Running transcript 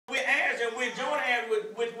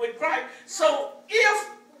So if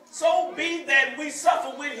so be that we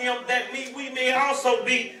suffer with him, that we may also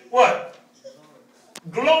be what?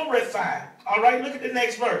 Glorified. All right, look at the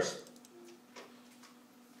next verse.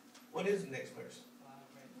 What is the next verse?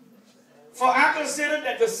 For I consider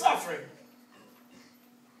that the suffering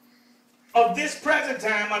of this present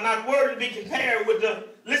time are not worthy to be compared with the,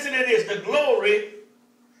 listen to this, the glory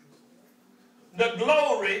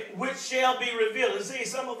which shall be revealed. And see,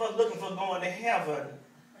 some of us looking for going to heaven,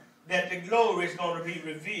 that the glory is going to be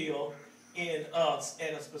revealed in us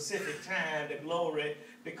at a specific time, the glory,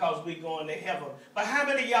 because we're going to heaven. But how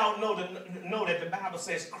many of y'all know that the Bible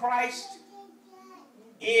says Christ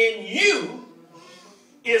in you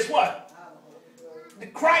is what?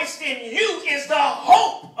 Christ in you is the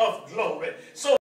hope of glory. So